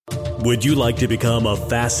Would you like to become a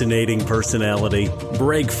fascinating personality,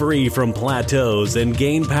 break free from plateaus, and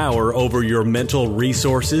gain power over your mental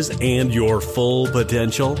resources and your full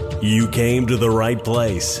potential? You came to the right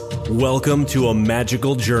place. Welcome to a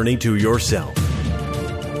magical journey to yourself.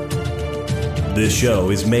 This show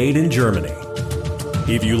is made in Germany.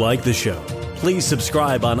 If you like the show, please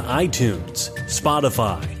subscribe on iTunes,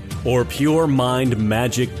 Spotify, or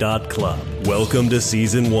puremindmagic.club. Welcome to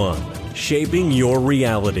Season 1, Shaping Your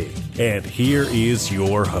Reality. And here is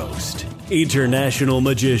your host, international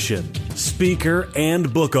magician, speaker,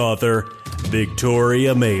 and book author,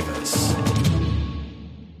 Victoria Mavis.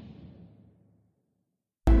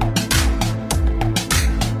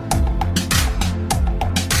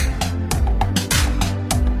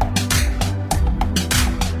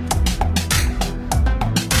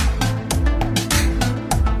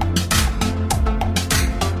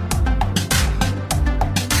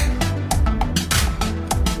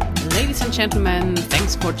 Gentlemen,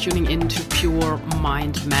 thanks for tuning in to Pure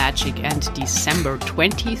Mind Magic and December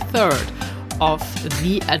 23rd of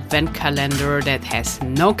the Advent calendar that has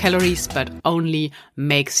no calories but only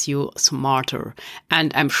makes you smarter.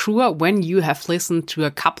 And I'm sure when you have listened to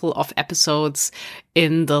a couple of episodes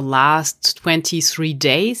in the last 23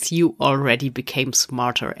 days, you already became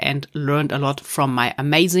smarter and learned a lot from my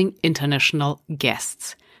amazing international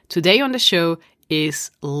guests. Today on the show is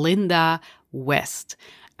Linda West.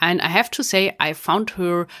 And I have to say, I found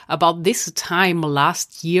her about this time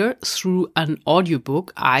last year through an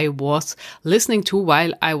audiobook I was listening to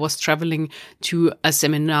while I was traveling to a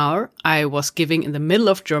seminar I was giving in the middle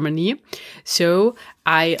of Germany. So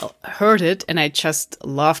I heard it and I just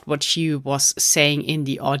loved what she was saying in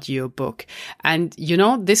the audiobook. And you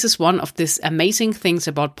know, this is one of these amazing things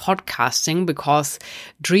about podcasting, because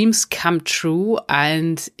dreams come true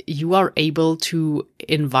and you are able to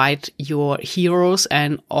invite your heroes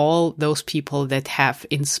and all those people that have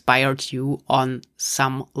inspired you on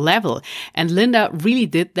some level. And Linda really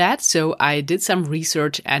did that. So I did some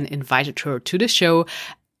research and invited her to the show.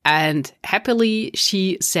 And happily,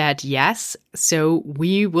 she said yes. So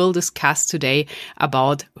we will discuss today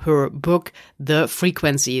about her book, The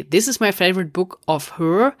Frequency. This is my favorite book of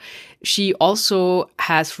her. She also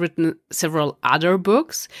has written several other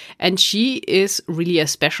books, and she is really a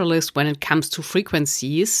specialist when it comes to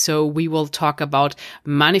frequencies. So we will talk about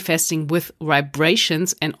manifesting with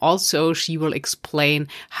vibrations, and also she will explain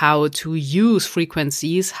how to use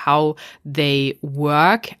frequencies, how they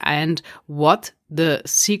work, and what the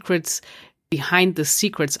secrets behind the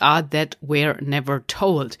secrets are that were never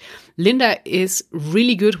told. Linda is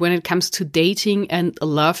really good when it comes to dating and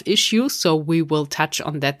love issues, so we will touch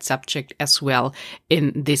on that subject as well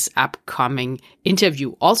in this upcoming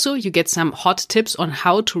interview. Also, you get some hot tips on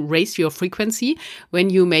how to raise your frequency when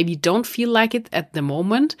you maybe don't feel like it at the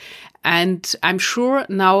moment. And I'm sure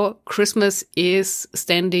now Christmas is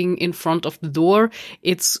standing in front of the door.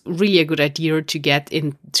 It's really a good idea to get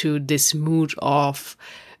into this mood of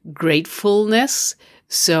gratefulness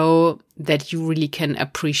so that you really can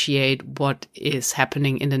appreciate what is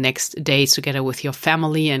happening in the next days together with your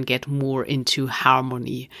family and get more into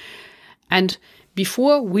harmony. And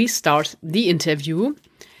before we start the interview,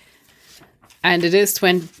 and it is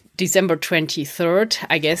December 23rd,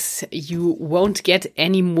 I guess you won't get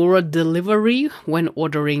any more delivery when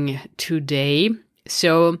ordering today.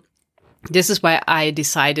 So this is why I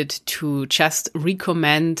decided to just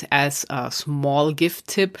recommend as a small gift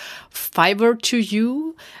tip Fiverr to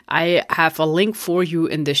you. I have a link for you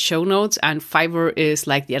in the show notes, and Fiverr is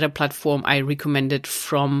like the other platform I recommended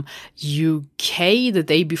from UK the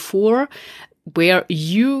day before, where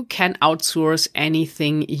you can outsource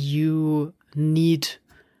anything you need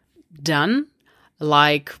done,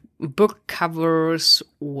 like book covers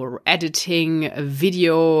or editing,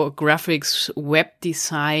 video, graphics, web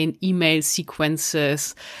design, email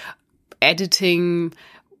sequences, editing,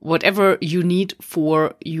 whatever you need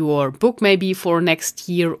for your book, maybe for next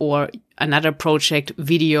year or another project,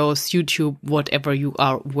 videos, YouTube, whatever you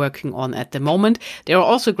are working on at the moment. There are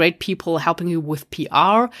also great people helping you with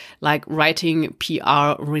PR, like writing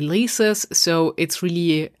PR releases. So it's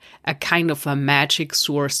really a kind of a magic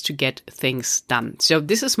source to get things done. So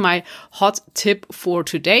this is my hot tip for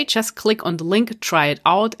today. Just click on the link, try it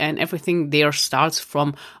out, and everything there starts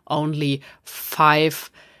from only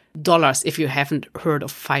 5 if you haven't heard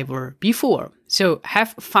of Fiverr before. So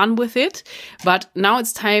have fun with it. But now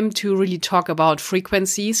it's time to really talk about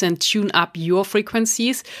frequencies and tune up your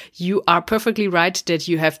frequencies. You are perfectly right that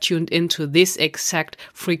you have tuned into this exact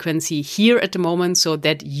frequency here at the moment so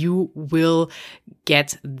that you will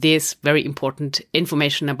get this very important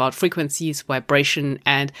information about frequencies, vibration,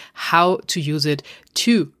 and how to use it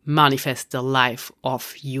to manifest the life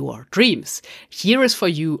of your dreams. Here is for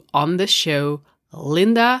you on the show,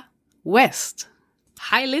 Linda West.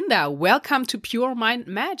 Hi, Linda. Welcome to Pure Mind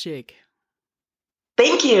Magic.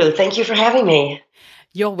 Thank you. Thank you for having me.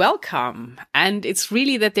 You're welcome. And it's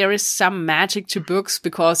really that there is some magic to books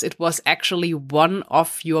because it was actually one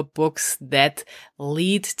of your books that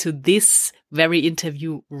lead to this very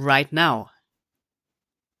interview right now.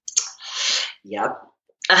 Yep.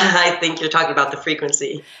 I think you're talking about the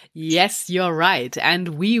frequency. Yes, you're right. And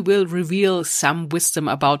we will reveal some wisdom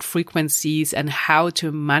about frequencies and how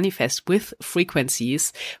to manifest with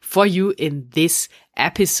frequencies for you in this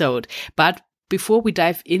episode. But before we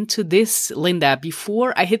dive into this, Linda,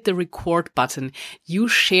 before I hit the record button, you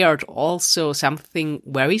shared also something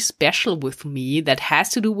very special with me that has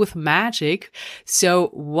to do with magic. So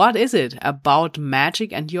what is it about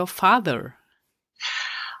magic and your father?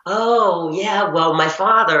 Oh, yeah. Well, my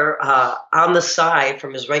father, on the side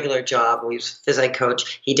from his regular job, he was a phys ed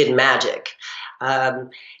coach, he did magic.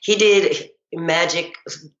 He did magic,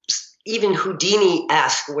 even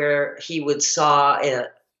Houdini-esque, where he would saw an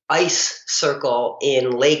ice circle in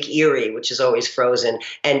Lake Erie, which is always frozen,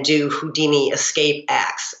 and do Houdini escape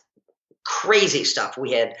acts. Crazy stuff.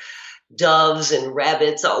 We had doves and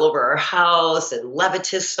rabbits all over our house and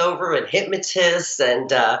levitists over and hypnotists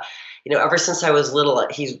and ever since I was little,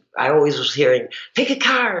 I always was hearing, pick a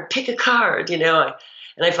card, and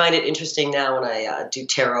I find it interesting now when I do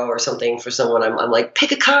tarot or something for someone, I'm like,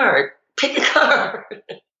 pick a card.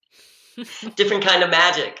 Different kind of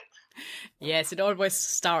magic. Yes, it always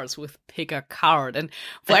starts with pick a card. And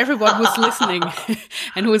for everyone who's listening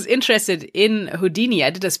and who is interested in Houdini, I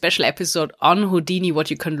did a special episode on Houdini, what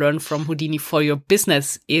you can learn from Houdini for your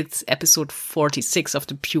business. It's episode 46 of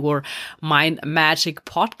the Pure Mind Magic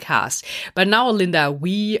podcast. But now, Linda,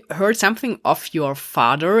 we heard something of your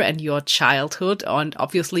father and your childhood. And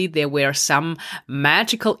obviously, there were some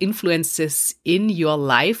magical influences in your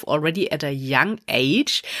life already at a young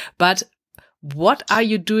age. But what are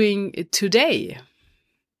you doing today?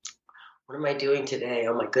 What am I doing today?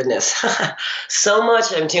 Oh, my goodness. So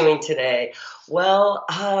much I'm doing today. Well,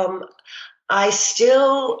 I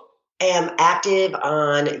still am active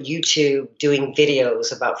on YouTube doing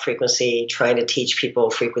videos about frequency, trying to teach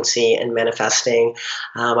people frequency and manifesting.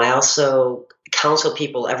 I also counsel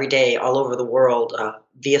people every day all over the world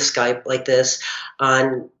via Skype like this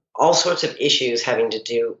on all sorts of issues having to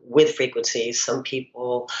do with frequencies. Some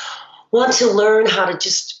people want to learn how to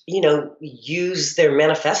just, use their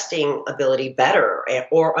manifesting ability better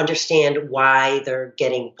or understand why they're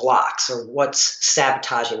getting blocks or what's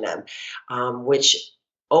sabotaging them, which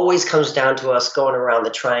always comes down to us going around the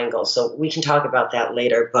triangle. So we can talk about that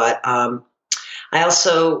later. But I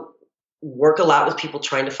also work a lot with people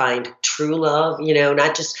trying to find true love,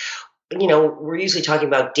 not just, we're usually talking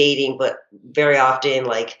about dating, but very often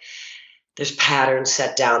there's patterns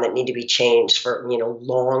set down that need to be changed for,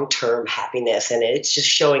 long-term happiness. And it's just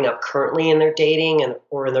showing up currently in their dating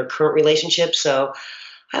or in their current relationship. So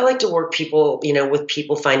I like to work with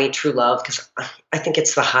people finding true love because I think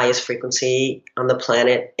it's the highest frequency on the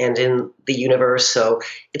planet and in the universe. So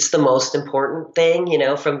it's the most important thing,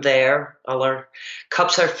 from there, all our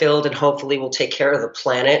cups are filled and hopefully we'll take care of the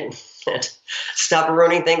planet and stop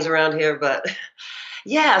ruining things around here. But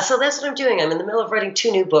yeah, so that's what I'm doing. I'm in the middle of writing 2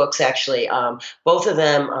 new books, actually, both of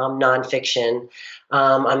them nonfiction.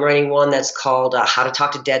 I'm writing one that's called How to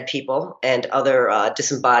Talk to Dead People and Other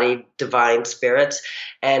Disembodied Divine Spirits.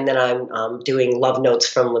 And then I'm doing Love Notes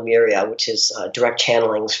from Lemuria, which is direct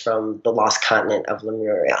channelings from the lost continent of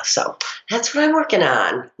Lemuria. So that's what I'm working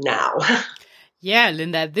on now. Yeah,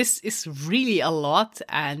 Linda, this is really a lot.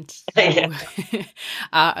 And you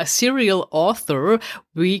are a serial author,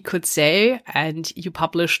 we could say, and you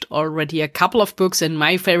published already a couple of books. And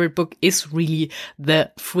my favorite book is really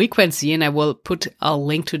The Frequency. And I will put a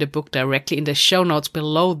link to the book directly in the show notes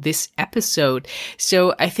below this episode.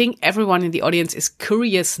 So I think everyone in the audience is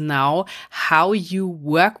curious now how you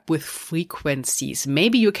work with frequencies.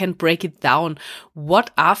 Maybe you can break it down. What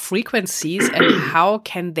are frequencies and how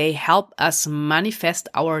can they help us manifest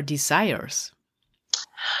our desires?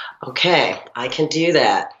 Okay, I can do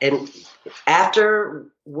that. And after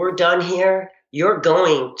we're done here, you're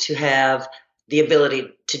going to have the ability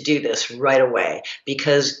to do this right away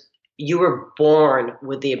because you were born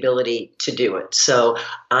with the ability to do it. So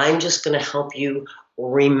I'm just going to help you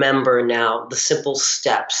remember now the simple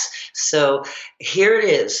steps. So here it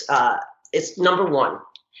is. It's number one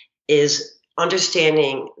is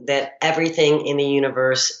understanding that everything in the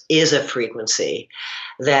universe is a frequency,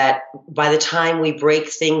 that by the time we break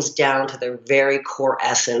things down to their very core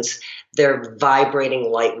essence, they're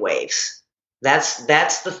vibrating light waves.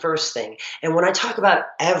 That's the first thing. And when I talk about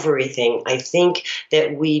everything, I think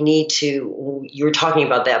that we need to, you were talking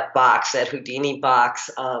about that box, that Houdini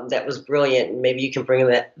box, that was brilliant. Maybe you can bring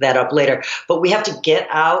that up later. But we have to get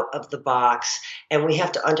out of the box, and we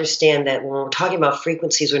have to understand that when we're talking about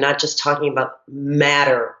frequencies, we're not just talking about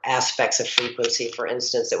matter aspects of frequency, for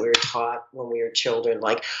instance, that we were taught when we were children,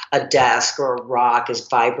 like a desk or a rock is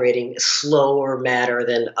vibrating slower matter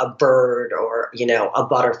than a bird or, a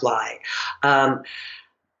butterfly.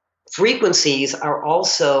 Frequencies are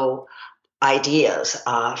also ideas.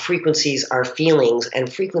 Frequencies are feelings,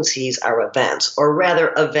 and frequencies are events. Or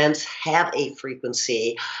rather, events have a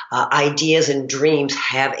frequency. Ideas and dreams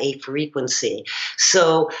have a frequency.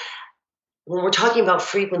 So when we're talking about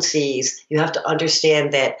frequencies, you have to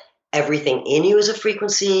understand that everything in you is a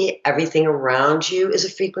frequency, everything around you is a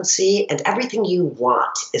frequency, and everything you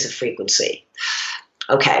want is a frequency.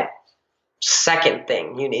 Okay. Second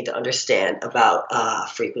thing you need to understand about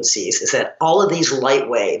frequencies is that all of these light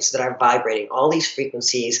waves that are vibrating, all these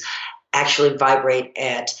frequencies actually vibrate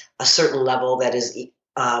at a certain level that is, the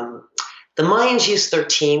Mayans use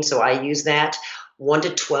 13, so I use that. 1 to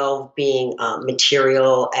 12 being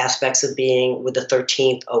material aspects of being, with the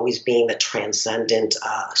 13th always being the transcendent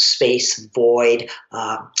space void.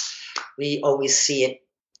 We always see it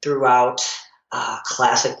throughout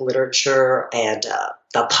classic literature and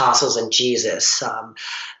the apostles and Jesus,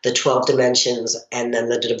 the 12 dimensions, and then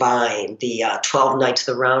the divine, the 12 Knights of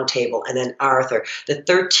the Round Table, and then Arthur. The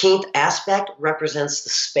 13th aspect represents the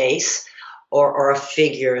space, or a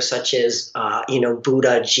figure such as,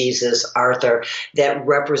 Buddha, Jesus, Arthur, that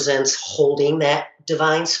represents holding that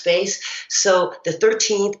divine space. So the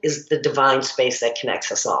 13th is the divine space that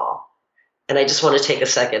connects us all. And I just want to take a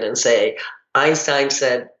second and say, Einstein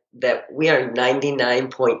said that we are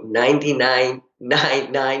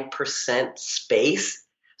 99.9999% space.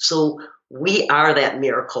 So we are that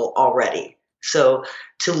miracle already. So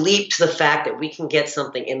to leap to the fact that we can get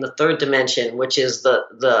something in the third dimension, which is the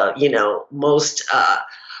most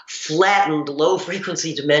flattened low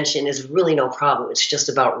frequency dimension, is really no problem. It's just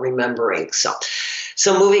about remembering. So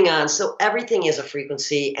moving on. So everything is a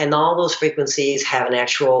frequency, and all those frequencies have an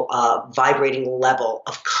actual vibrating level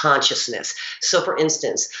of consciousness. So for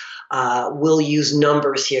instance, we'll use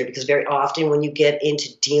numbers here because very often when you get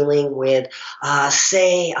into dealing with,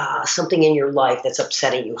 something in your life that's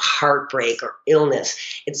upsetting you, heartbreak or illness,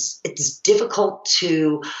 it's difficult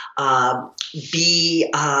to be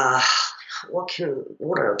what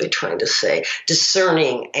are they trying to say?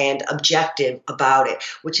 Discerning and objective about it,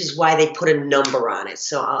 which is why they put a number on it.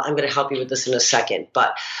 So I'm going to help you with this in a second.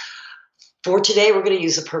 But for today, we're going to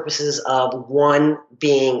use the purposes of 1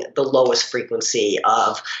 being the lowest frequency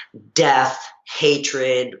of death,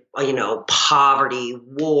 hatred, poverty,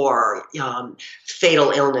 war, fatal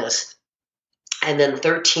illness. And then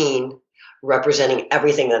 13 representing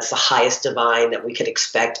everything that's the highest divine that we could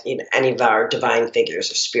expect in any of our divine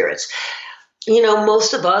figures or spirits.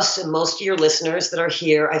 Most of us and most of your listeners that are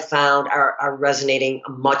here, I found, are resonating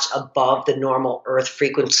much above the normal Earth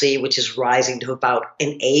frequency, which is rising to about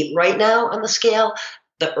an 8 right now on the scale.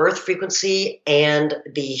 The Earth frequency and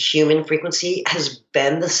the human frequency has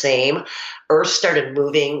been the same. Earth started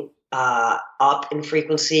moving up in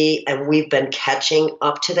frequency, and we've been catching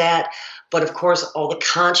up to that. But of course, all the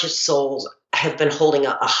conscious souls have been holding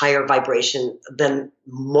a higher vibration than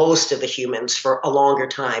most of the humans for a longer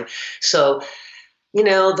time. So,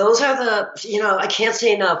 those are I can't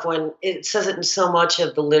say enough when it says it in so much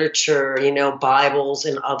of the literature, Bibles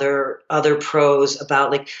and other prose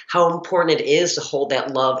about like how important it is to hold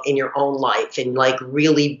that love in your own life and like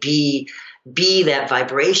really be that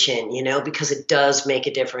vibration, because it does make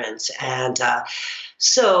a difference. And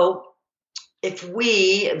so if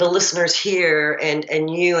we, the listeners here,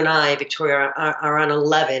 and you and I, Victoria, are on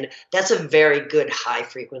 11, that's a very good high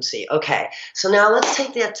frequency. Okay, so now let's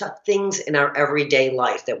take that to things in our everyday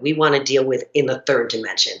life that we want to deal with in the third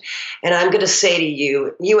dimension. And I'm going to say to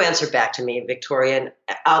you, you answer back to me, Victoria, and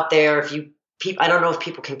out there, if you I don't know if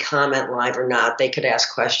people can comment live or not. They could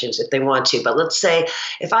ask questions if they want to. But let's say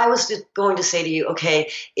if I was going to say to you,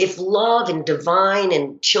 okay, if love and divine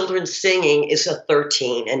and children singing is a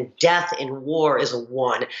 13 and death and war is a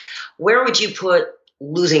 1, where would you put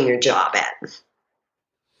losing your job at?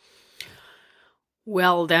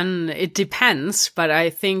 Well, then it depends, but I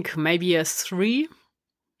think maybe a 3.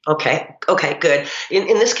 Okay, good. In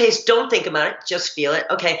this case, don't think about it, just feel it.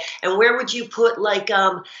 Okay, and where would you put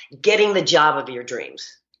getting the job of your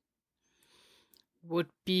dreams? Would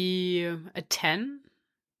be a 10.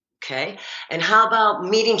 Okay, and how about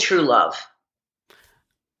meeting true love?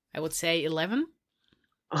 I would say 11.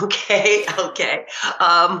 Okay.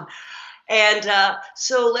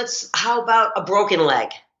 So how about a broken leg?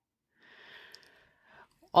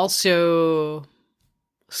 Also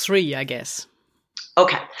 3, I guess.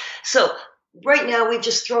 Okay, so right now we've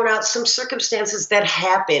just thrown out some circumstances that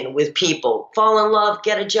happen with people. Fall in love,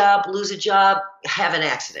 get a job, lose a job, have an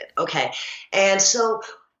accident. Okay, and so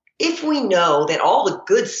if we know that all the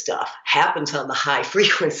good stuff happens on the high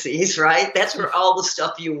frequencies, right? That's where all the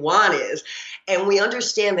stuff you want is. And we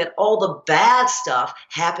understand that all the bad stuff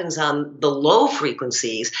happens on the low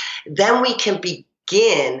frequencies, then we can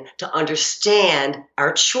begin to understand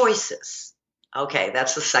our choices. Okay,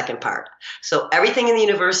 that's the second part. So everything in the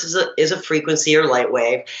universe is a frequency or light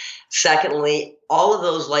wave. Secondly, all of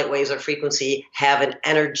those light waves or frequency have an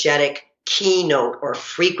energetic keynote or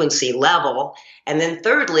frequency level. And then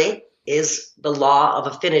thirdly is the law of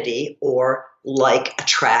affinity, or like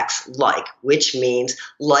attracts like, which means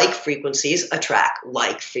like frequencies attract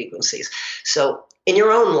like frequencies. So in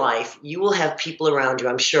your own life, you will have people around you,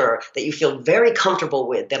 I'm sure, that you feel very comfortable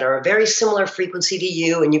with, that are a very similar frequency to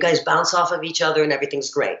you, and you guys bounce off of each other and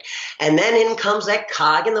everything's great. And then in comes that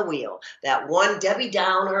cog in the wheel, that one Debbie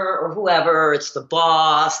Downer or whoever, it's the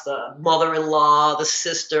boss, the mother-in-law, the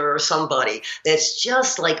sister, or somebody that's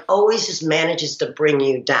just like always just manages to bring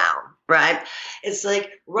you down, right? It's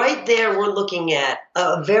like right there we're looking at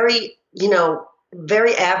a very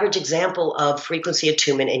average example of frequency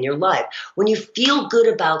attunement in your life. When you feel good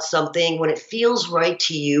about something, when it feels right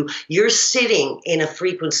to you, you're sitting in a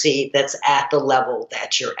frequency that's at the level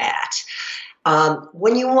that you're at.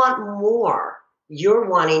 When you want more, you're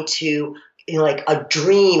wanting to, like a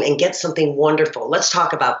dream and get something wonderful. Let's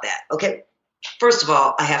talk about that. Okay. First of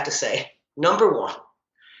all, I have to say, number one,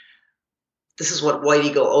 this is what White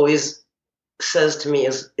Eagle always says to me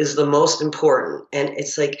is the most important. And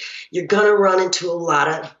it's like, you're going to run into a lot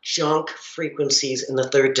of junk frequencies in the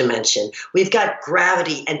third dimension. We've got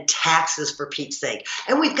gravity and taxes, for Pete's sake.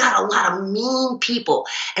 And we've got a lot of mean people.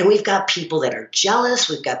 And we've got people that are jealous.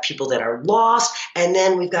 We've got people that are lost. And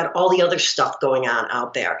then we've got all the other stuff going on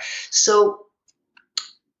out there. So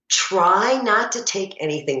try not to take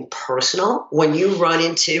anything personal when you run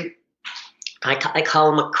into, I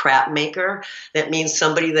call them a crap maker. That means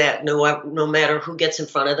somebody that no matter who gets in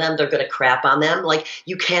front of them, they're going to crap on them. Like,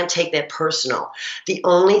 you can't take that personal. The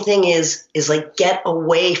only thing is like, get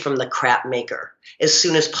away from the crap maker as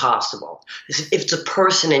soon as possible. If it's a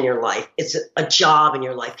person in your life, it's a job in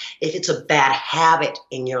your life, if it's a bad habit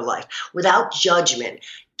in your life, without judgment,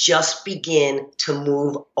 just begin to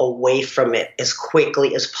move away from it as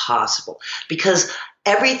quickly as possible, because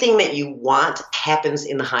everything that you want happens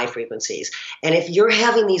in the high frequencies. And if you're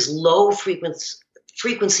having these low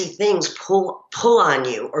frequency things pull on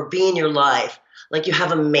you or be in your life, like you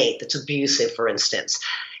have a mate that's abusive, for instance,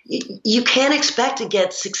 you can't expect to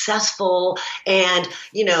get successful and,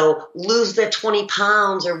 lose that 20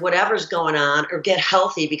 pounds or whatever's going on, or get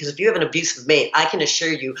healthy, because if you have an abusive mate, I can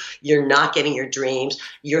assure you, you're not getting your dreams.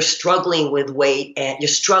 You're struggling with weight, and you're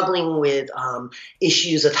struggling with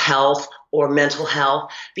issues of health or mental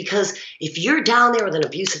health, because if you're down there with an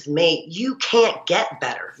abusive mate, you can't get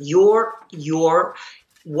better. You're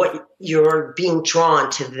being drawn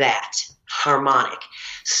to that harmonic.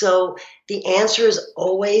 So the answer is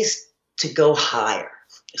always to go higher.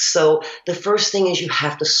 So the first thing is you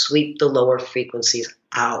have to sweep the lower frequencies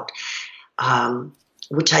out,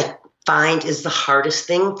 which I find is the hardest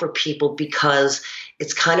thing for people, because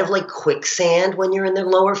it's kind of like quicksand when you're in the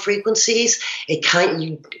lower frequencies.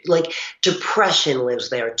 Depression lives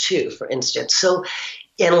there too, for instance. So,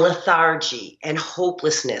 and lethargy and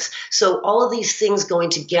hopelessness. So all of these things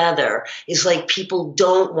going together is like, people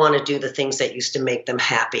don't want to do the things that used to make them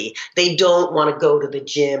happy. They don't want to go to the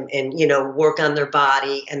gym and, work on their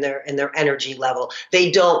body and their energy level.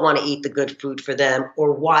 They don't want to eat the good food for them,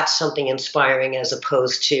 or watch something inspiring as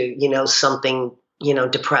opposed to, something,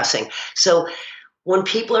 depressing. So when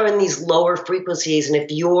people are in these lower frequencies, and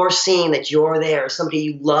if you're seeing that you're there, somebody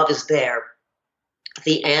you love is there,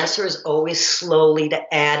 the answer is always slowly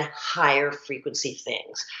to add higher frequency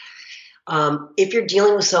things. If you're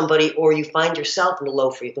dealing with somebody, or you find yourself in a low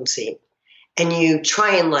frequency, and you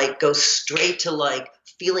try and go straight to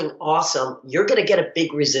feeling awesome, you're going to get a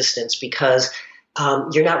big resistance, because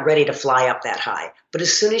you're not ready to fly up that high. But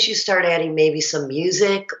as soon as you start adding maybe some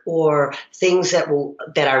music or things that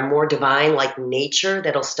are more divine, like nature,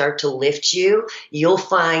 that'll start to lift you, you'll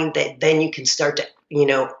find that then you can start to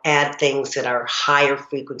add things that are higher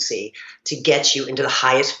frequency to get you into the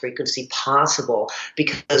highest frequency possible.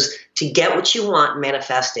 Because to get what you want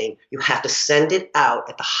manifesting, you have to send it out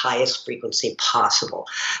at the highest frequency possible.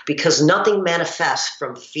 Because nothing manifests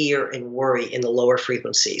from fear and worry in the lower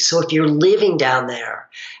frequency. So if you're living down there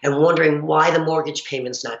and wondering why the mortgage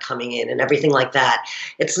payment's not coming in and everything like that,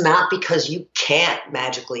 it's not because you can't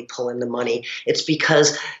magically pull in the money. It's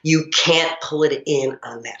because you can't pull it in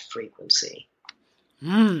on that frequency.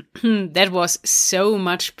 That was so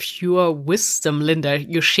much pure wisdom, Linda,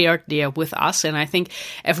 you shared there with us. And I think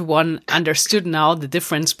everyone understood now the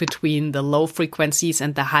difference between the low frequencies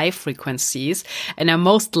and the high frequencies. And I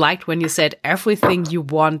most liked when you said everything you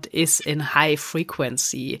want is in high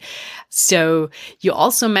frequency. So you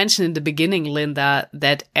also mentioned in the beginning, Linda,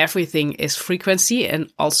 that everything is frequency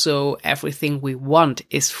and also everything we want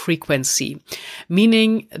is frequency,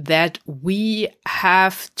 meaning that we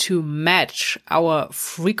have to match our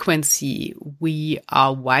frequency we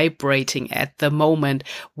are vibrating at the moment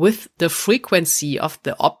with the frequency of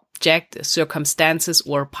the object, circumstances,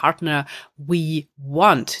 or partner we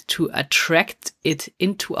want to attract it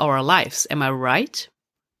into our lives. Am I right?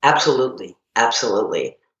 Absolutely.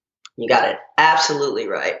 Absolutely. You got it. Absolutely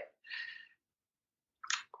right.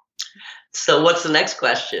 So what's the next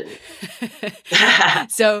question?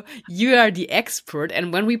 So you are the expert.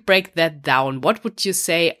 And when we break that down, what would you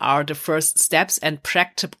say are the first steps and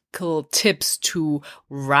practical tips to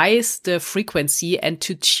rise the frequency and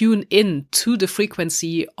to tune in to the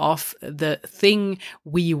frequency of the thing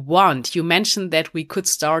we want? You mentioned that we could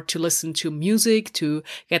start to listen to music to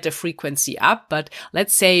get the frequency up. But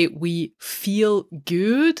let's say we feel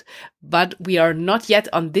good, but we are not yet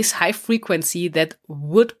on this high frequency that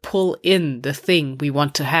would pull in the thing we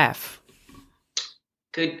want to have.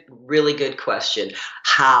 Good, really good question.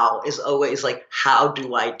 How is always like, how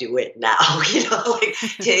do I do it now?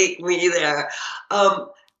 Take me there.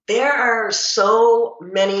 There are so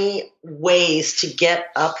many ways to get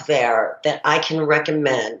up there that I can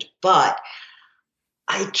recommend, but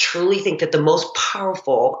I truly think that the most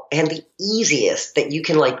powerful and the easiest that you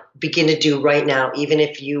can begin to do right now, even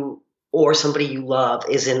if you or somebody you love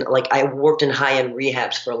is in, I worked in high-end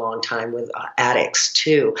rehabs for a long time with addicts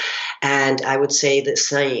too. And I would say the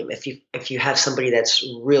same if you have somebody that's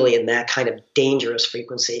really in that kind of dangerous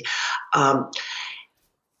frequency.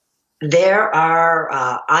 There are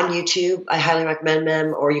on YouTube, I highly recommend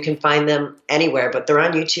them, or you can find them anywhere, but they're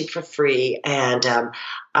on YouTube for free. And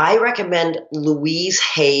I recommend Louise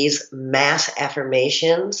Hay's Mass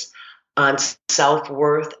Affirmations on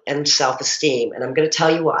self-worth and self-esteem. And I'm going to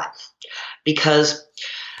tell you why. Because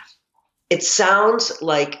it sounds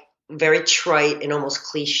like very trite and almost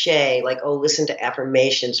cliche, like, oh, listen to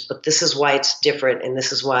affirmations, but this is why it's different, and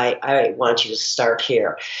this is why I want you to start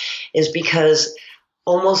here, is because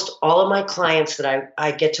almost all of my clients that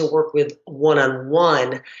I get to work with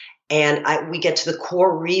one-on-one, and we get to the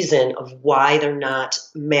core reason of why they're not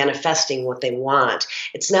manifesting what they want.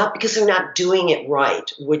 It's not because they're not doing it right,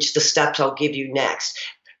 which the steps I'll give you next,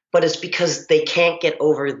 but it's because they can't get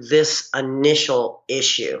over this initial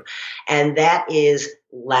issue, and that is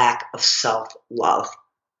lack of self-love.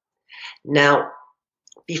 Now,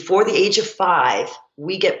 before the age of 5,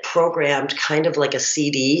 we get programmed kind of like a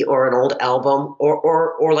CD or an old album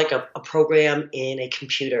or like a program in a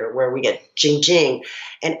computer where we get jing jing,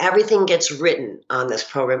 and everything gets written on this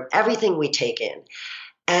program, everything we take in.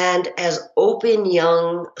 And as open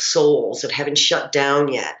young souls that haven't shut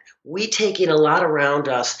down yet, we take in a lot around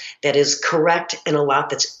us that is correct and a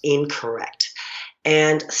lot that's incorrect.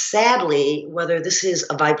 And sadly, whether this is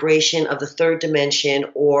a vibration of the third dimension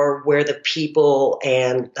or where the people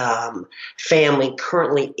and family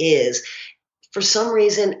currently is, for some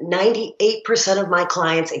reason, 98% of my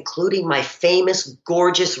clients, including my famous,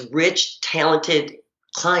 gorgeous, rich, talented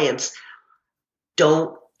clients,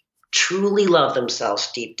 don't truly love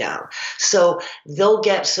themselves deep down. So they'll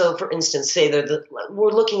get, for instance, say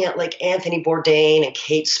we're looking at like Anthony Bourdain and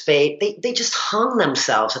Kate Spade. They just hung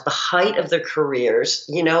themselves at the height of their careers.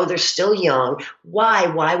 They're still young. Why?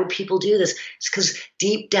 Why would people do this? It's because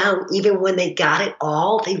deep down, even when they got it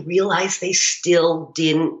all, they realized they still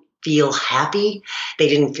didn't feel happy. They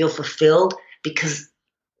didn't feel fulfilled because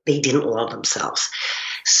they didn't love themselves.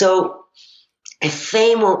 So if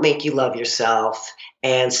fame won't make you love yourself,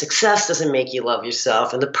 and success doesn't make you love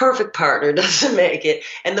yourself, and the perfect partner doesn't make it,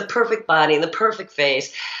 and the perfect body and the perfect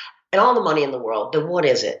face, and all the money in the world, then what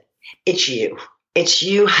is it? It's you. It's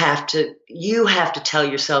you have to tell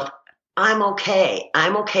yourself, I'm okay.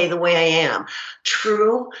 I'm okay the way I am.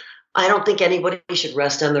 True. I don't think anybody should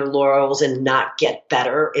rest on their laurels and not get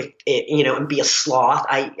better and be a sloth.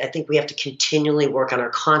 I think we have to continually work on our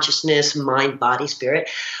consciousness, mind, body, spirit.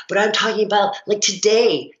 But I'm talking about like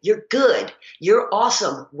today, you're good. You're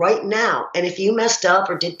awesome right now. And if you messed up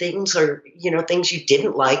or did things or, things you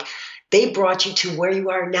didn't like, they brought you to where you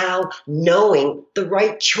are now, knowing the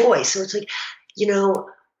right choice. So it's like,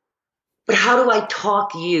 but how do I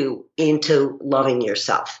talk you into loving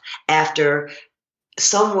yourself after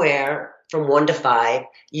somewhere from 1 to 5,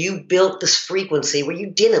 you built this frequency where you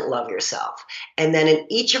didn't love yourself. And then in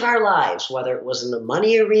each of our lives, whether it was in the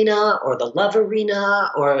money arena or the love arena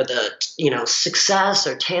or the, success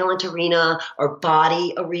or talent arena or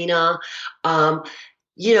body arena,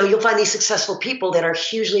 you'll find these successful people that are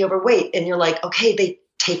hugely overweight and you're like, okay, they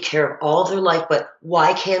take care of all of their life, but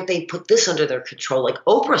why can't they put this under their control? Like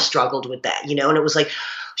Oprah struggled with that, and it was like,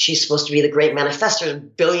 she's supposed to be the great manifestor,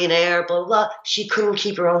 billionaire, blah, blah. She couldn't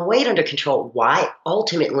keep her own weight under control. Why?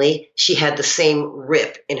 Ultimately, she had the same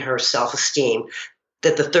rip in her self-esteem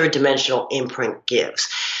that the third dimensional imprint gives.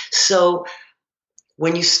 So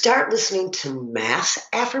when you start listening to mass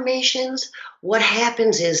affirmations, what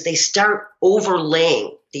happens is they start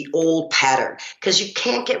overlaying the old pattern because you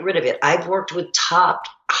can't get rid of it. I've worked with top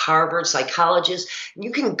Harvard psychologists.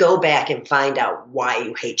 You can go back and find out why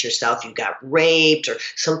you hate yourself. You got raped or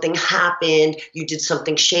something happened. You did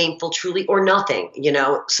something shameful, truly, or nothing.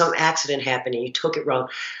 Some accident happened and you took it wrong.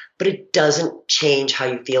 But it doesn't change how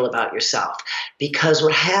you feel about yourself because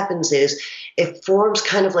what happens is it forms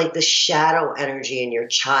kind of like the shadow energy in your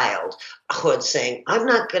childhood saying, I'm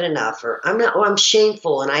not good enough, or I'm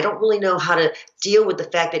shameful, and I don't really know how to deal with the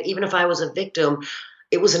fact that even if I was a victim,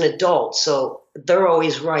 it was an adult, so they're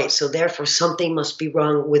always right. So therefore, something must be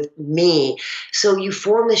wrong with me. So you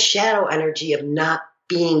form this shadow energy of not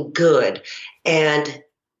being good. And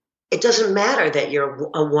it doesn't matter that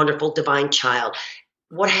you're a wonderful divine child.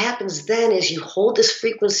 What happens then is you hold this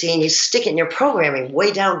frequency and you stick it in your programming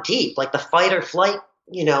way down deep, like the fight or flight,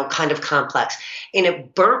 kind of complex. And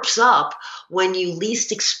it burps up when you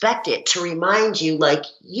least expect it to remind you, like,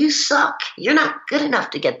 you suck. You're not good enough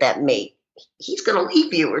to get that mate. He's going to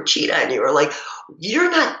leave you or cheat on you, or like,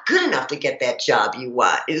 you're not good enough to get that job you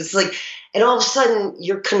want. It's like, and all of a sudden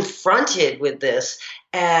you're confronted with this.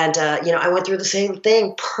 And, I went through the same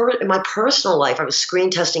thing in my personal life. I was screen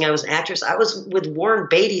testing. I was an actress. I was with Warren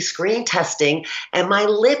Beatty screen testing, and my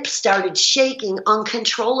lip started shaking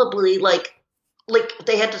uncontrollably. Like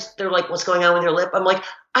they're like, what's going on with your lip? I'm like,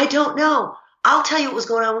 I don't know. I'll tell you what was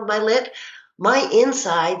going on with my lip. My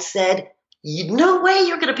inside said, no way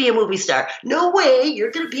you're going to be a movie star. No way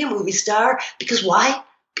you're going to be a movie star. Because why?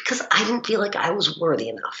 Because I didn't feel like I was worthy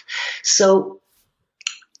enough. So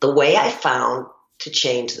the way I found to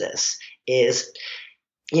change this is,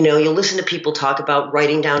 you'll listen to people talk about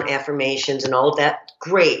writing down affirmations and all of that.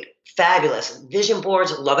 Great, fabulous. Vision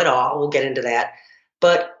boards, love it all. We'll get into that.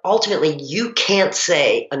 But ultimately, you can't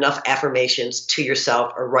say enough affirmations to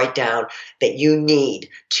yourself or write down that you need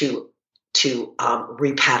to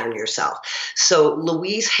repattern yourself. So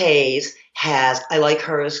Louise Hayes I like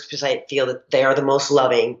hers because I feel that they are the most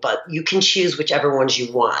loving, but you can choose whichever ones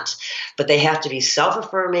you want. But they have to be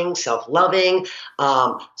self-affirming, self-loving,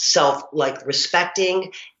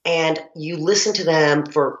 respecting, and you listen to them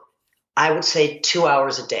for, I would say, 2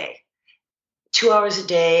 hours a day. 2 hours a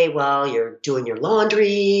day while you're doing your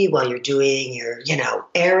laundry, while you're doing your,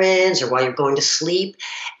 errands, or while you're going to sleep.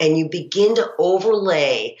 And you begin to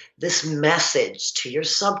overlay this message to your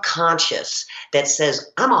subconscious that says,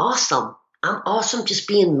 I'm awesome. I'm awesome just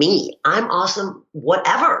being me. I'm awesome,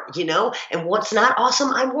 whatever, and what's not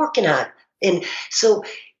awesome, I'm working on. And so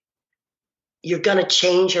you're going to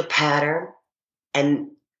change your pattern. And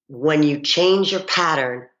when you change your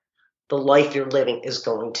pattern, the life you're living is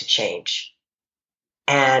going to change.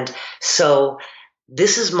 And so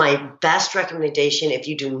this is my best recommendation. If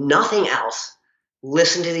you do nothing else,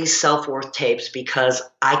 listen to these self-worth tapes, because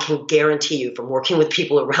I can guarantee you, from working with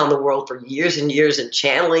people around the world for years and years and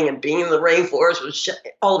channeling and being in the rainforest,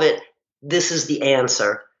 all of it, this is the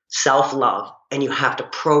answer: self-love. And you have to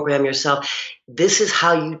program yourself. This is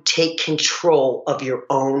how you take control of your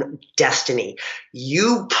own destiny.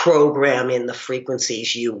 You program in the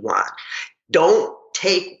frequencies you want. Don't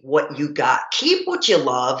take what you got. Keep what you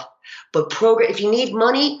love, but program. If you need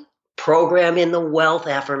money, program in the wealth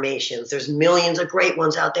affirmations. There's millions of great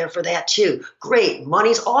ones out there for that too. Great.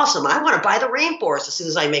 Money's awesome. I want to buy the rainforest as soon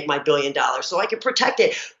as I make my $1 billion so I can protect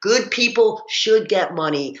it. Good people should get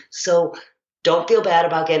money. So don't feel bad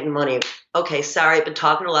about getting money. Okay, sorry, I've been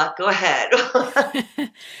talking a lot. Go ahead.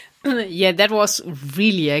 Yeah, that was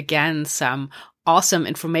really, again, some awesome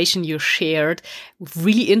information you shared.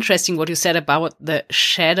 Really interesting what you said about the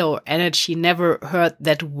shadow energy. Never heard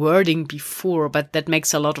that wording before, but that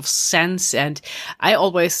makes a lot of sense. And I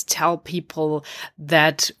always tell people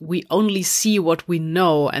that we only see what we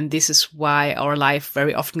know. And this is why our life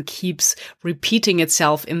very often keeps repeating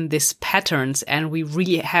itself in these patterns. And we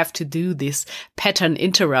really have to do this pattern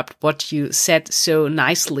interrupt, what you said so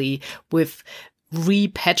nicely with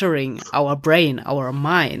repattering our brain, our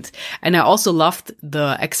mind. And I also loved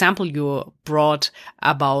the example you brought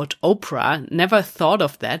about Oprah. Never thought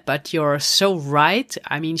of that, but you're so right.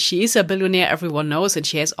 I mean, she is a billionaire, everyone knows, and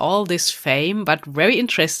she has all this fame, but very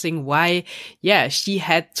interesting why, she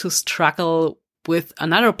had to struggle with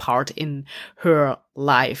another part in her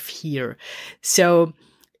life here. So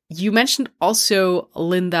you mentioned also,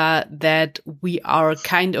 Linda, that we are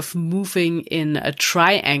kind of moving in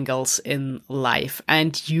triangles in life,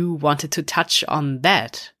 and you wanted to touch on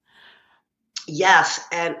that. Yes,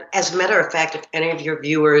 and as a matter of fact, if any of your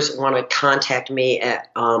viewers want to contact me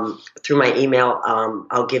at through my email,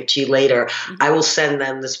 I'll give to you later. Mm-hmm. I will send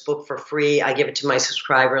them this book for free. I give it to my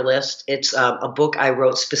subscriber list. It's a book I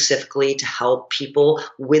wrote specifically to help people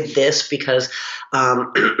with this because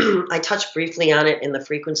I touched briefly on it in the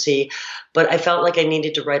frequency, but I felt like I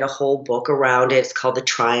needed to write a whole book around it. It's called The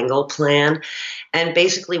Triangle Plan. And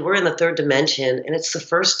basically, we're in the third dimension, and it's the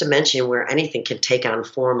first dimension where anything can take on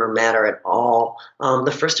form or matter at all.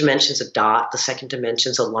 The first dimension is a dot. The second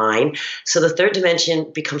dimension is a line. So the third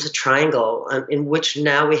dimension becomes a triangle in which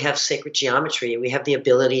now we have sacred geometry. We have the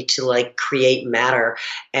ability to create matter.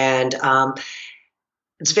 And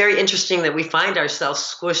it's very interesting that we find ourselves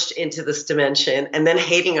squished into this dimension and then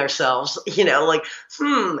hating ourselves, we're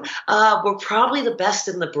probably the best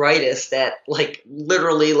and the brightest that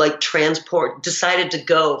literally decided to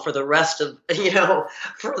go for the rest of,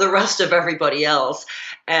 for the rest of everybody else.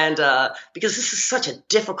 And because this is such a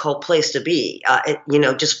difficult place to be,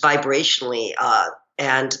 just vibrationally.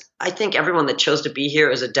 And I think everyone that chose to be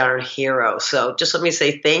here is a darn hero. So just let me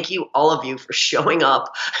say thank you, all of you, for showing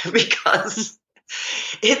up because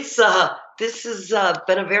this has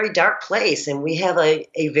been a very dark place, and we have a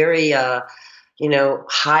very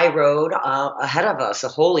high road ahead of us, a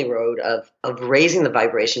holy road of raising the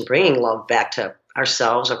vibration, bringing love back to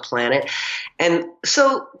ourselves, our planet. And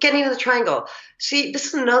so getting to the triangle. See, this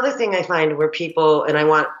is another thing I find where people, and I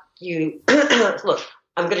want you, look,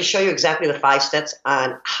 I'm going to show you exactly the 5 steps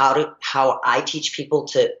on how I teach people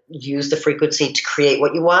to use the frequency to create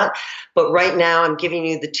what you want. But right now I'm giving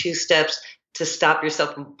you the 2 steps to stop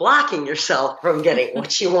yourself from blocking yourself from getting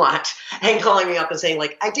what you want and calling me up and saying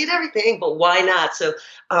I did everything, but why not? So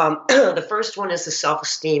the first one is the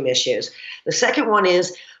self-esteem issues. The second one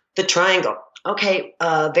is the triangle. Okay.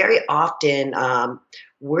 Very often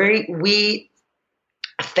we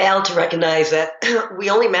fail to recognize that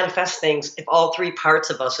we only manifest things if all 3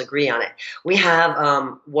 parts of us agree on it. We have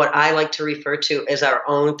what I like to refer to as our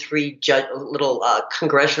own 3 little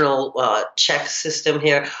congressional check system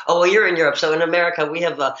here. Oh, well, you're in Europe. So in America, we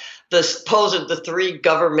have the 3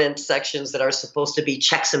 government sections that are supposed to be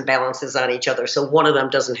checks and balances on each other. So one of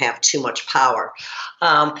them doesn't have too much power.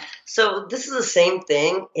 So this is the same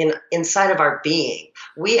thing inside of our being.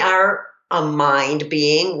 We are a mind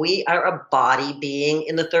being, we are a body being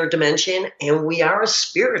in the third dimension, and we are a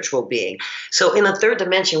spiritual being. So in the third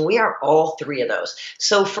dimension, we are all 3 of those.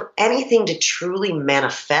 So for anything to truly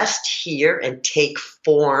manifest here and take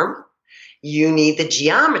form, you need the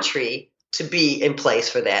geometry to be in place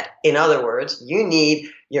for that. In other words, you need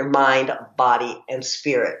your mind, body, and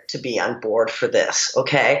spirit to be on board for this,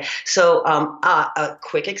 okay? So a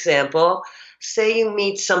quick example. Say you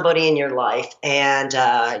meet somebody in your life and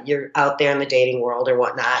you're out there in the dating world or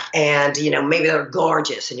whatnot, and maybe they're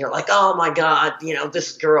gorgeous and you're like, oh my God,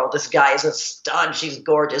 this guy is a stud, she's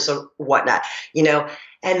gorgeous or whatnot,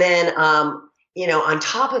 and then on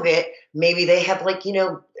top of it, maybe they have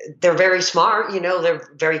they're very smart, they're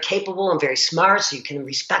very capable and very smart, so you can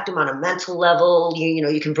respect them on a mental level,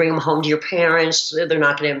 you can bring them home to your parents, they're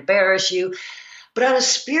not going to embarrass you. But on a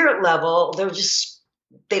spirit level,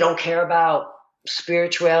 they don't care about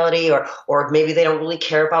spirituality, or maybe they don't really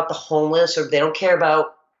care about the homeless, or they don't care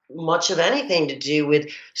about much of anything to do with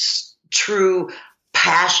true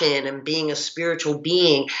passion and being a spiritual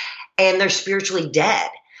being, and they're spiritually dead.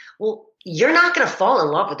 Well, you're not going to fall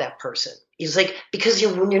in love with that person. He's like, because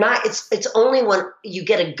when you're not, it's only when you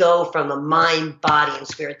get to go from the mind, body, and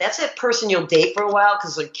spirit. That's that person you'll date for a while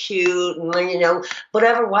because they're cute and,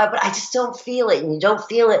 whatever, why, but I just don't feel it. And you don't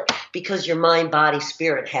feel it because your mind, body,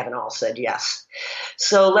 spirit haven't all said yes.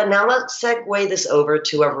 So let's segue this over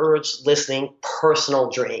to whoever's listening, personal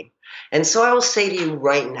dream. And so I will say to you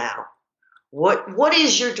right now, what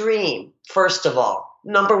is your dream, first of all?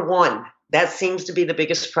 Number one. That seems to be the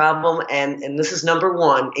biggest problem, and this is number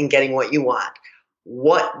one in getting what you want.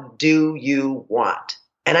 What do you want?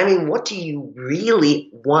 And I mean, what do you really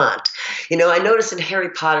want? I notice in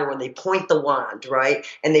Harry Potter when they point the wand, right,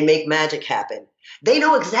 and they make magic happen, they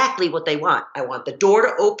know exactly what they want. I want the door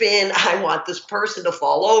to open. I want this person to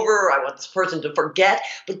fall over. I want this person to forget.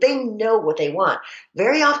 But they know what they want.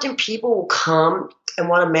 Very often people will come and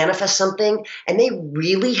want to manifest something, and they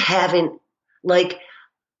really haven't,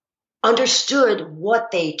 understood what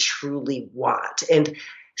they truly want. And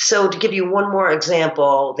so to give you one more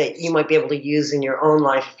example that you might be able to use in your own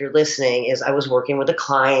life if you're listening is I was working with a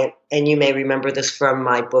client, and you may remember this from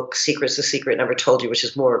my book, Secrets, the Secret Never Told You, which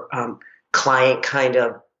is more client kind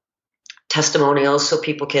of testimonials so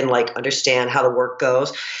people can understand how the work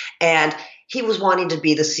goes. And he was wanting to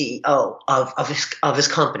be the CEO of his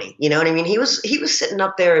company. You know what I mean? He was sitting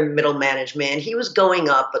up there in middle management. He was going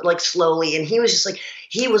up, but slowly. And he was just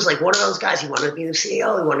one of those guys. He wanted to be the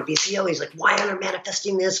CEO. He wanted to be CEO. He's like, why aren't I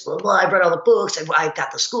manifesting this? Blah, blah. I've read all the books. I've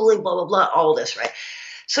got the schooling, blah, blah, blah, all this, right?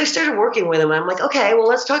 So I started working with him. I'm like, okay, well,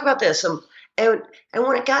 let's talk about this. And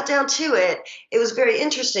when it got down to it, it was very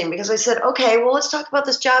interesting because I said, okay, well, let's talk about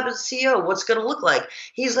this job as CEO. What's going to look like?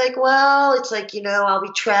 He's like, well, it's I'll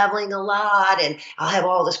be traveling a lot and I'll have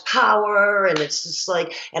all this power and it's just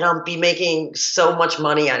and I'll be making so much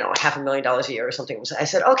money. I know $500,000 a year or something. I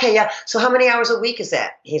said, okay, yeah. So how many hours a week is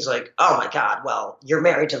that? He's like, oh my God, well, you're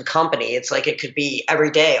married to the company. It's it could be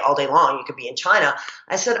every day, all day long. You could be in China.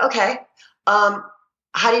 I said, okay, how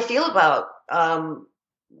do you feel about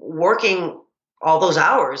working all those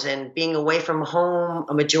hours and being away from home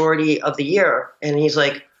a majority of the year? And he's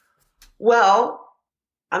like, well,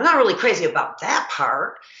 I'm not really crazy about that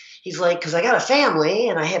part. He's like, because I got a family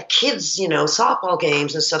and I have kids, softball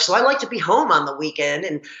games and stuff. So I like to be home on the weekend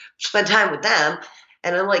and spend time with them.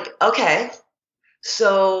 And I'm like, okay,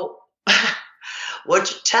 so what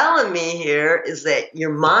you're telling me here is that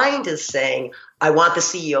your mind is saying, I want the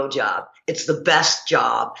CEO job. It's the best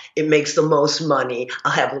job. It makes the most money.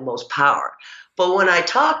 I'll have the most power. But when I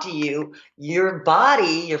talk to you, your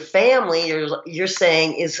body, your family, you're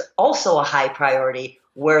saying is also a high priority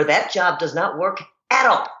where that job does not work at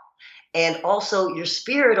all. And also your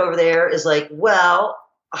spirit over there is like, well,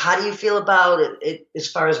 how do you feel about it as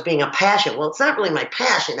far as being a passion? Well, it's not really my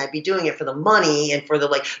passion. I'd be doing it for the money and for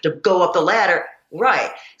to go up the ladder.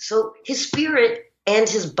 Right. So his spirit and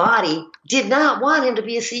his body did not want him to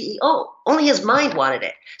be a CEO. Only his mind wanted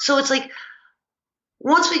it. So it's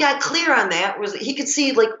once we got clear on that, he could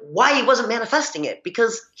see why he wasn't manifesting it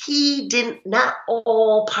because not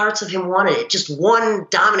all parts of him wanted it. Just one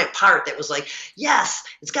dominant part that was yes,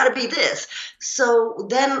 it's got to be this. So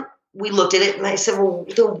then we looked at it and I said, well,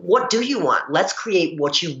 then what do you want? Let's create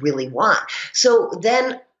what you really want. So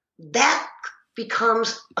then that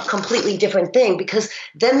becomes a completely different thing because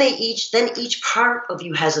then each part of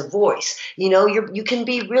you has a voice. You can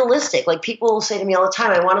be realistic. People will say to me all the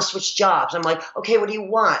time, I want to switch jobs. I'm like, okay, what do you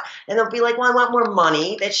want? And they'll be like, well, I want more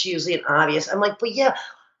money. That's usually an obvious. I'm like, but yeah,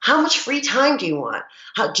 how much free time do you want?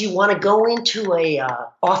 How do you want to go into a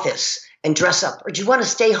office and dress up? Or do you want to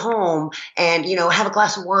stay home and, have a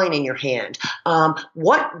glass of wine in your hand?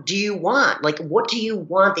 What do you want? What do you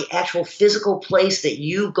want the actual physical place that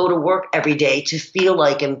you go to work every day to feel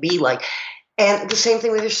like and be like? And the same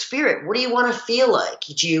thing with your spirit. What do you want to feel like?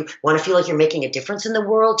 Do you want to feel like you're making a difference in the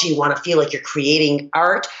world? Do you want to feel like you're creating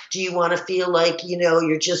art? Do you want to feel like,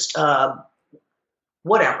 you're just,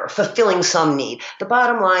 fulfilling some need? The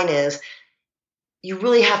bottom line is, you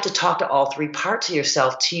really have to talk to all three parts of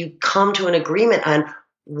yourself till you come to an agreement on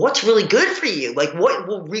what's really good for you, what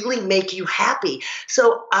will really make you happy.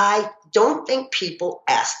 So I don't think people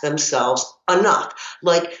ask themselves enough.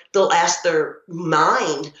 They'll ask their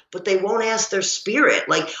mind, but they won't ask their spirit.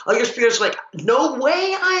 Your spirit's no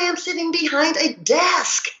way I am sitting behind a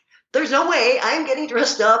desk. There's no way I'm getting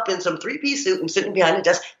dressed up in some three-piece suit and sitting behind a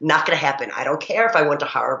desk. Not going to happen. I don't care if I went to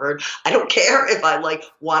Harvard. I don't care if I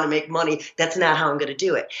want to make money. That's not how I'm going to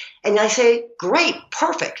do it. And I say, great,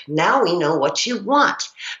 perfect. Now we know what you want.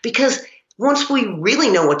 Because once we really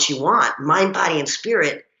know what you want, mind, body, and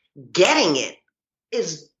spirit, getting it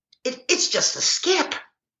it's just a skip.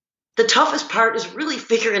 The toughest part is really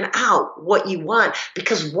figuring out what you want,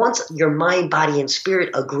 because once your mind, body, and spirit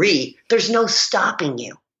agree, there's no stopping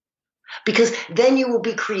you. Because then you will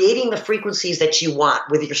be creating the frequencies that you want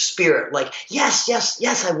with your spirit. Like, yes, yes,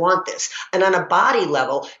 yes, I want this. And on a body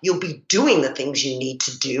level, you'll be doing the things you need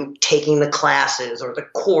to do, taking the classes or the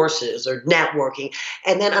courses or networking.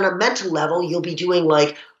 And then on a mental level, you'll be doing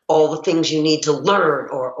like all the things you need to learn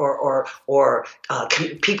or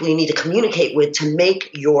people you need to communicate with to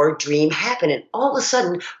make your dream happen. And all of a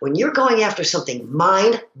sudden, when you're going after something,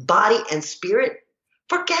 mind, body, and spirit,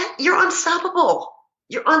 forget, you're unstoppable.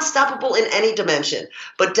 You're unstoppable in any dimension,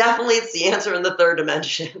 but definitely it's the answer in the third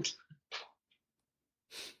dimension.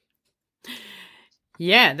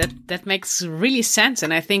 Yeah, that makes really sense.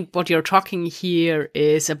 And I think what you're talking here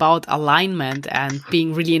is about alignment and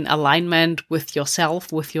being really in alignment with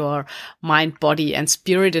yourself, with your mind, body, and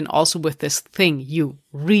spirit, and also with this thing you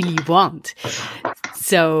really want.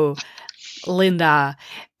 So, Linda,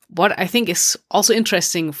 what I think is also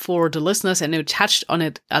interesting for the listeners, and you touched on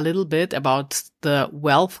it a little bit about the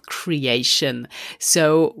wealth creation.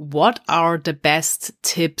 So what are the best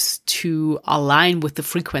tips to align with the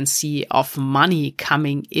frequency of money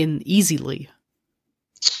coming in easily?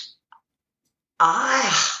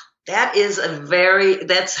 Again,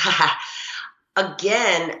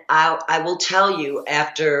 I will tell you,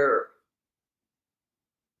 after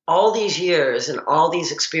all these years and all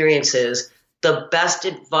these experiences, the best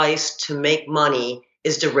advice to make money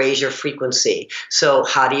is to raise your frequency. So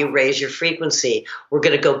how do you raise your frequency? We're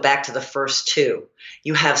going to go back to the first two.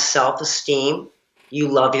 You have self-esteem, you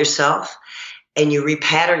love yourself, and you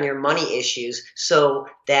repattern your money issues so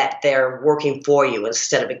that they're working for you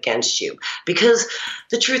instead of against you. Because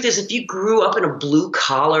the truth is, if you grew up in a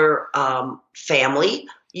blue-collar family,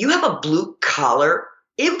 you have a blue-collar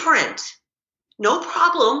imprint. No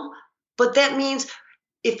problem, but that means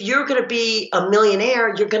if you're going to be a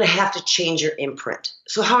millionaire, you're going to have to change your imprint.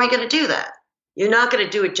 So how are you going to do that? You're not going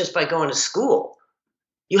to do it just by going to school.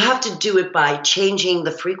 You have to do it by changing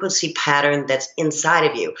the frequency pattern that's inside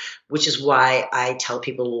of you, which is why I tell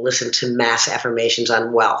people to listen to mass affirmations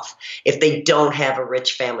on wealth if they don't have a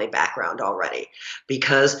rich family background already,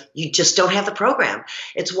 because you just don't have the program.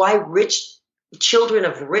 It's why children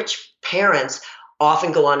of rich parents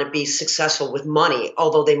often go on to be successful with money,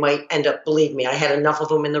 although they might end up, believe me, I had enough of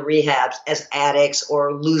them in the rehabs as addicts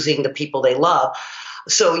or losing the people they love.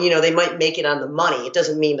 So, they might make it on the money. It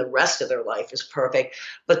doesn't mean the rest of their life is perfect,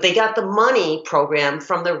 but they got the money program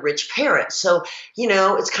from their rich parents. So,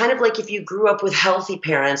 it's kind of like if you grew up with healthy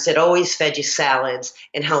parents that always fed you salads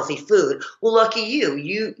and healthy food. Well, lucky you.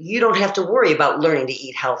 You don't have to worry about learning to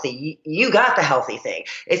eat healthy. You got the healthy thing.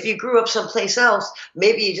 If you grew up someplace else,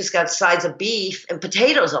 maybe you just got sides of beef and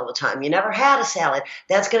potatoes all the time. You never had a salad.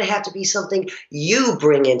 That's going to have to be something you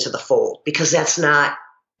bring into the fold, because that's not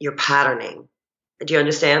your patterning. Do you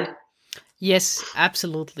understand? Yes,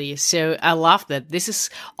 absolutely. So I love that. This is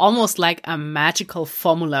almost like a magical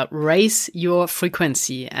formula. Raise your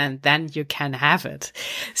frequency and then you can have it.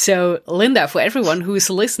 So Linda, for everyone who is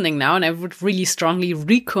listening now, and I would really strongly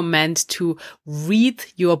recommend to read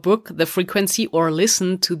your book, The Frequency, or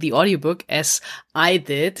listen to the audiobook as I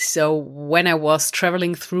did. So when I was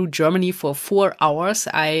traveling through Germany for 4 hours,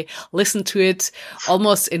 I listened to it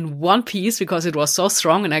almost in one piece because it was so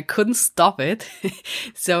strong and I couldn't stop it.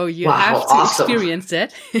 So you have to experience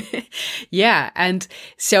it. Yeah. And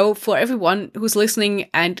so for everyone who's listening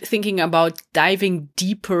and thinking about diving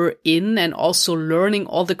deeper in and also learning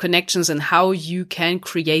all the connections and how you can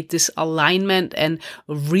create this alignment and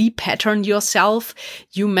repattern yourself,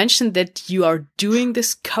 you mentioned that you are doing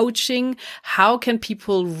this coaching. How can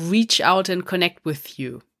people reach out and connect with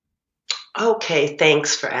you? Okay,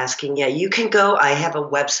 thanks for asking. Yeah, you can go. I have a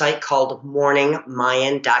website called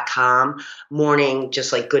morningmayan.com. Morning,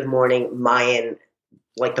 just like good morning, Mayan,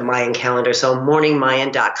 like the Mayan calendar. So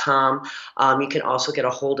morningmayan.com. You can also get a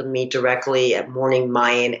hold of me directly at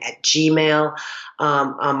morningmayan@gmail.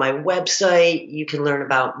 On my website, you can learn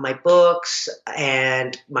about my books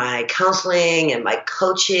and my counseling and my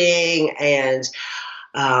coaching and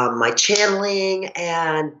my channeling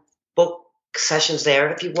and book sessions there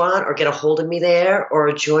if you want, or get a hold of me there,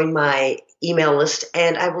 or join my email list,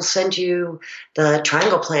 and I will send you the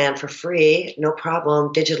triangle plan for free, no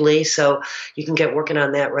problem, digitally, so you can get working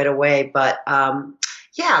on that right away. But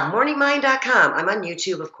yeah, morningmind.com. I'm on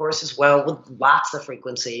YouTube, of course, as well, with lots of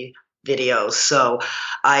frequency videos. So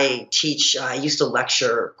I used to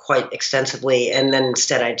lecture quite extensively, and then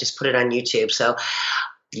instead I just put it on YouTube. So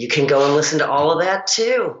you can go and listen to all of that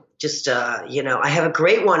too. just, I have a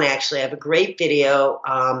great one, actually. I have a great video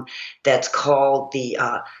that's called the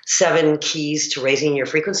 7 Keys to Raising Your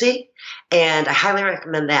Frequency. And I highly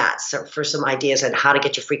recommend that for some ideas on how to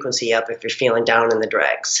get your frequency up if you're feeling down in the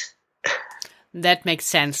dregs. That makes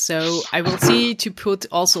sense. So I will see to put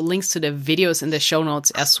also links to the videos in the show notes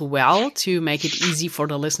as well to make it easy for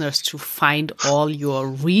the listeners to find all your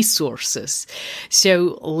resources.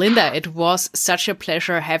 So Linda, it was such a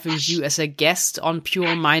pleasure having you as a guest on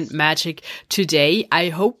Pure Mind Magic today. I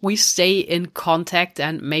hope we stay in contact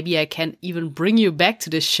and maybe I can even bring you back to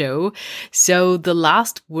the show. So the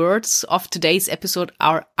last words of today's episode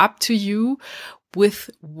are up to you. With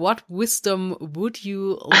what wisdom would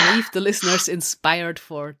you leave the listeners inspired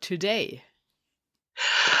for today?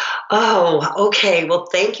 Oh, okay. Well,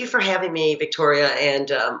 thank you for having me, Victoria.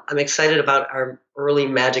 And I'm excited about our early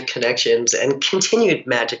magic connections and continued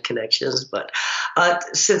magic connections. But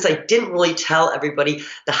since I didn't really tell everybody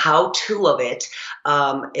the how-to of it,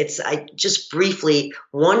 I just briefly,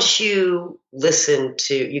 once you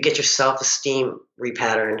you get your self-esteem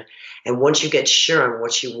repatterned, and once you get sure on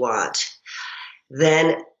what you want,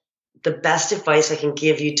 then the best advice I can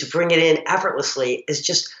give you to bring it in effortlessly is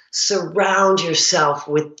just surround yourself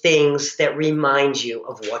with things that remind you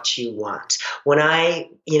of what you want. When I,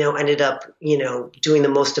 ended up, doing the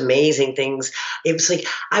most amazing things, it was like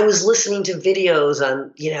I was listening to videos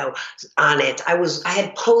on it. I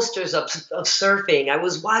had posters of surfing. I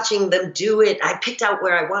was watching them do it. I picked out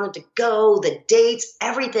where I wanted to go, the dates,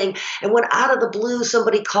 everything. And when out of the blue,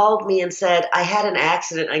 somebody called me and said, I had an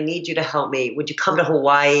accident. I need you to help me. Would you come to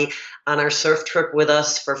Hawaii on our surf trip with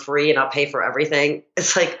us for free and I'll pay for everything?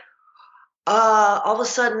 It's like, all of a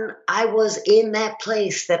sudden I was in that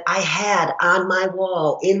place that I had on my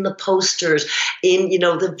wall, in the posters, in,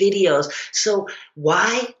 the videos. So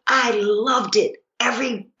why? I loved it.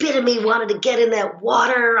 Every bit of me wanted to get in that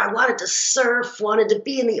water. I wanted to surf, wanted to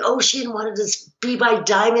be in the ocean, wanted to be by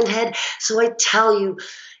Diamond Head. So I tell you,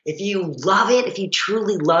 if you love it, if you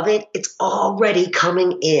truly love it, it's already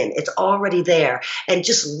coming in. It's already there. And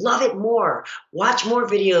just love it more. Watch more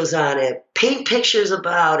videos on it. Paint pictures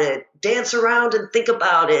about it. Dance around and think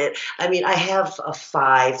about it. I mean, I have a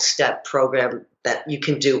 5-step program that you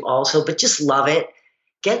can do also, but just love it.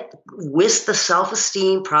 Whisk the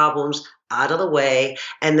self-esteem problems out of the way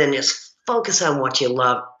and then just focus on what you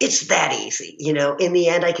love. It's that easy. In the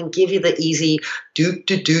end, I can give you the easy do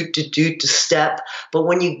step. But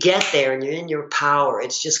when you get there and you're in your power,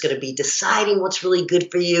 it's just going to be deciding what's really good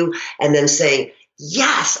for you and then saying,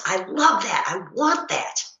 yes, I love that. I want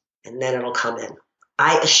that. And then it'll come in.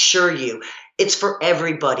 I assure you, it's for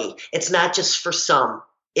everybody. It's not just for some.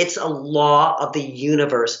 It's a law of the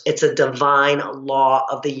universe. It's a divine law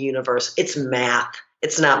of the universe. It's math.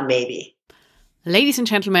 It's not maybe. Ladies and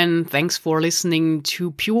gentlemen, thanks for listening to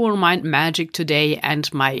Pure Mind Magic today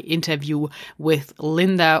and my interview with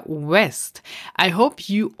Linda West. I hope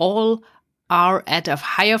you all are at a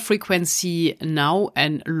higher frequency now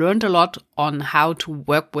and learned a lot on how to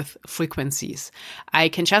work with frequencies. I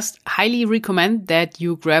can just highly recommend that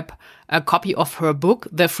you grab a copy of her book,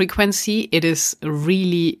 The Frequency. It is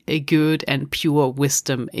really a good and pure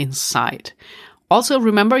wisdom inside. Also,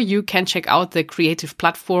 remember, you can check out the creative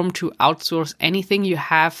platform to outsource anything you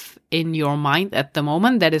have in your mind at the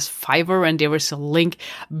moment. That is Fiverr, and there is a link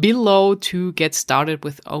below to get started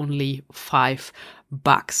with only $5.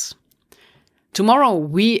 Tomorrow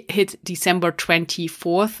we hit December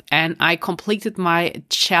 24th and I completed my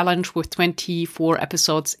challenge with 24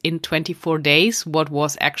 episodes in 24 days, what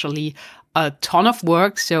was actually a ton of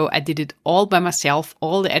work. So I did it all by myself,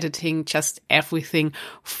 all the editing, just everything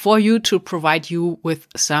for you to provide you with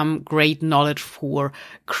some great knowledge for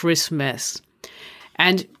Christmas.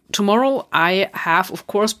 And tomorrow I have, of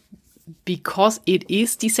course, because it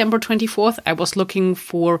is December 24th, I was looking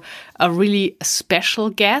for a really special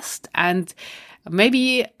guest, and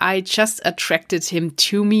maybe I just attracted him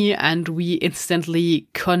to me and we instantly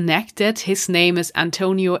connected. His name is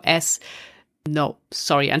Antonio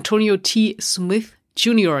T. Smith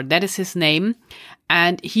Jr. That is his name.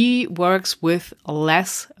 And he works with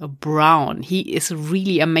Les Brown. He is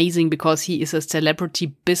really amazing because he is a celebrity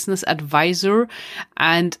business advisor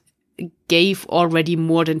and gave already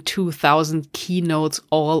more than 2,000 keynotes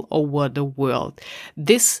all over the world.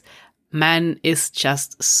 This man is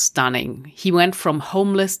just stunning. He went from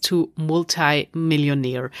homeless to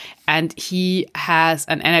multi-millionaire, and he has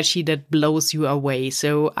an energy that blows you away.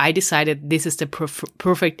 So I decided this is the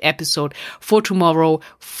perfect episode for tomorrow,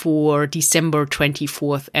 for December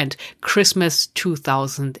 24th and Christmas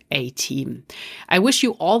 2018. I wish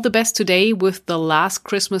you all the best today with the last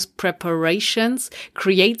Christmas preparations.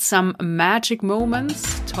 Create some magic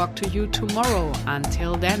moments. Talk to you tomorrow.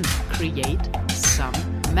 Until then, create some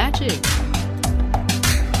magic.